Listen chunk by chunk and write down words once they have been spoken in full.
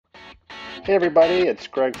Hey everybody, it's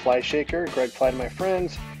Greg Fleischaker, Greg Fly to my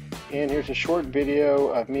friends, and here's a short video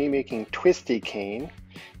of me making twisty cane.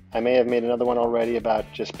 I may have made another one already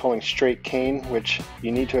about just pulling straight cane, which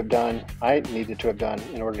you need to have done, I needed to have done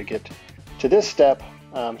in order to get to this step.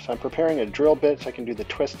 So I'm preparing a drill bit so I can do the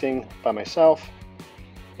twisting by myself,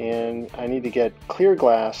 and I need to get clear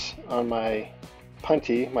glass on my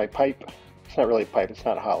punty, my pipe. It's not really a pipe, it's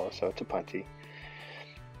not hollow, so it's a punty.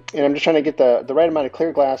 And I'm just trying to get the right amount of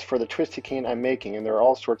clear glass for the twisty cane I'm making. And there are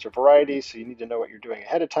all sorts of varieties, so you need to know what you're doing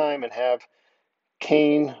ahead of time and have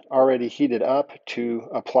cane already heated up to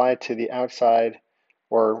apply to the outside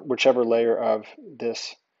or whichever layer of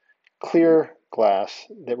this clear glass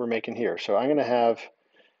that we're making here. So I'm going to have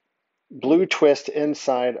blue twist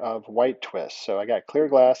inside of white twist. So I got clear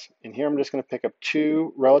glass, and here I'm just going to pick up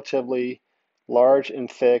two relatively large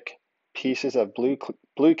and thick pieces of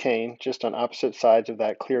blue cane just on opposite sides of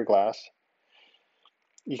that clear glass.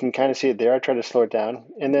 You can kind of see it there. I try to slow it down.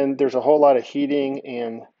 And then there's a whole lot of heating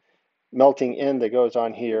and melting in that goes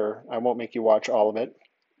on here. I won't make you watch all of it,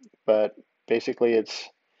 but basically it's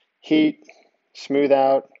heat, smooth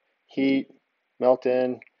out, heat, melt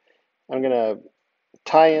in. I'm going to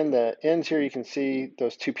tie in the ends here. You can see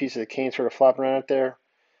those two pieces of cane sort of flopping around out there.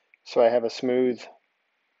 So I have a smooth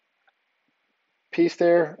piece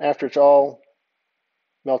there. After it's all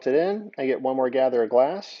melted in, I get one more gather of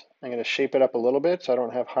glass. I'm going to shape it up a little bit so I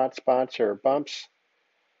don't have hot spots or bumps.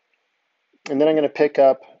 And then I'm going to pick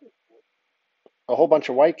up a whole bunch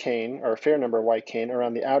of white cane, or a fair number of white cane,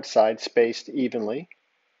 around the outside, spaced evenly.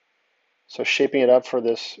 So shaping it up for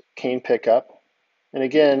this cane pickup. And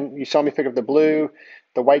again, you saw me pick up the blue.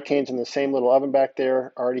 The white cane's in the same little oven back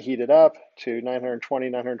there, already heated up to 920,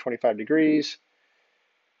 925 degrees.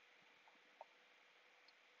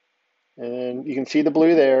 And then you can see the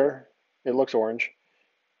blue there. It looks orange.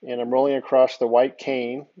 And I'm rolling across the white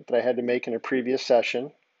cane that I had to make in a previous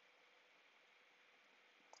session.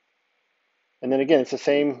 And then again, it's the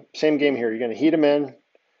same game here. You're going to heat them in,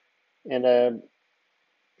 and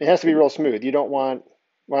it has to be real smooth. You don't want,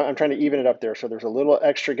 well, I'm trying to even it up there, so there's a little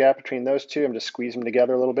extra gap between those two. I'm just squeezing them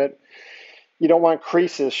together a little bit. You don't want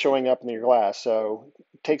creases showing up in your glass, so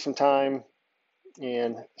take some time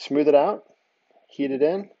and smooth it out, heat it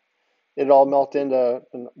in. It'll all melt into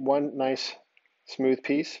one nice smooth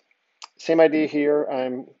piece. Same idea here.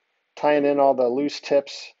 I'm tying in all the loose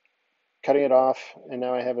tips, cutting it off, and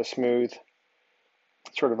now I have a smooth,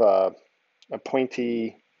 sort of a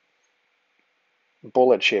pointy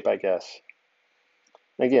bullet shape, I guess.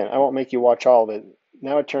 Again, I won't make you watch all of it.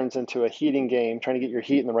 Now it turns into a heating game, trying to get your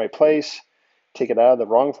heat in the right place, take it out of the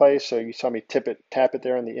wrong place. So you saw me tap it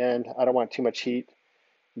there in the end. I don't want too much heat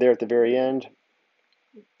there at the very end.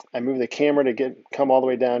 I move the camera to come all the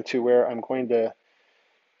way down to where I'm going to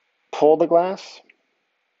pull the glass.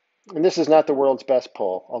 And this is not the world's best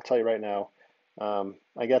pull, I'll tell you right now.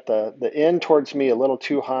 I got the end towards me a little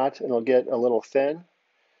too hot, and it'll get a little thin.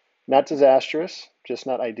 Not disastrous, just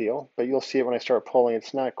not ideal, but you'll see it when I start pulling.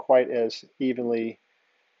 It's not quite as evenly.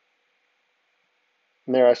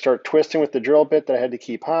 And there I start twisting with the drill bit that I had to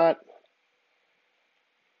keep hot.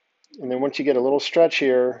 And then once you get a little stretch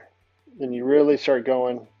here, then you really start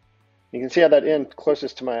going. You can see how that end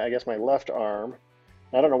closest to my, I guess, my left arm.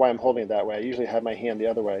 I don't know why I'm holding it that way. I usually have my hand the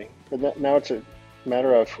other way. But now it's a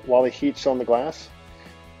matter of, while the heat's still in the glass,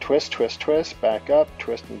 twist, twist, twist, back up,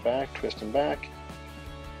 twist and back, twist and back.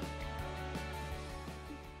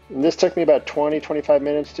 And this took me about 20-25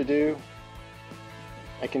 minutes to do.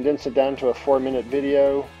 I condensed it down to a 4-minute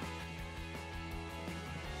video.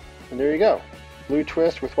 And there you go. Blue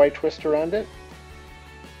twist with white twist around it.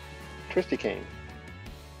 Twisty cane.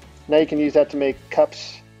 Now you can use that to make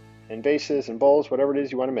cups and vases and bowls, whatever it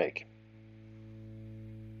is you want to make.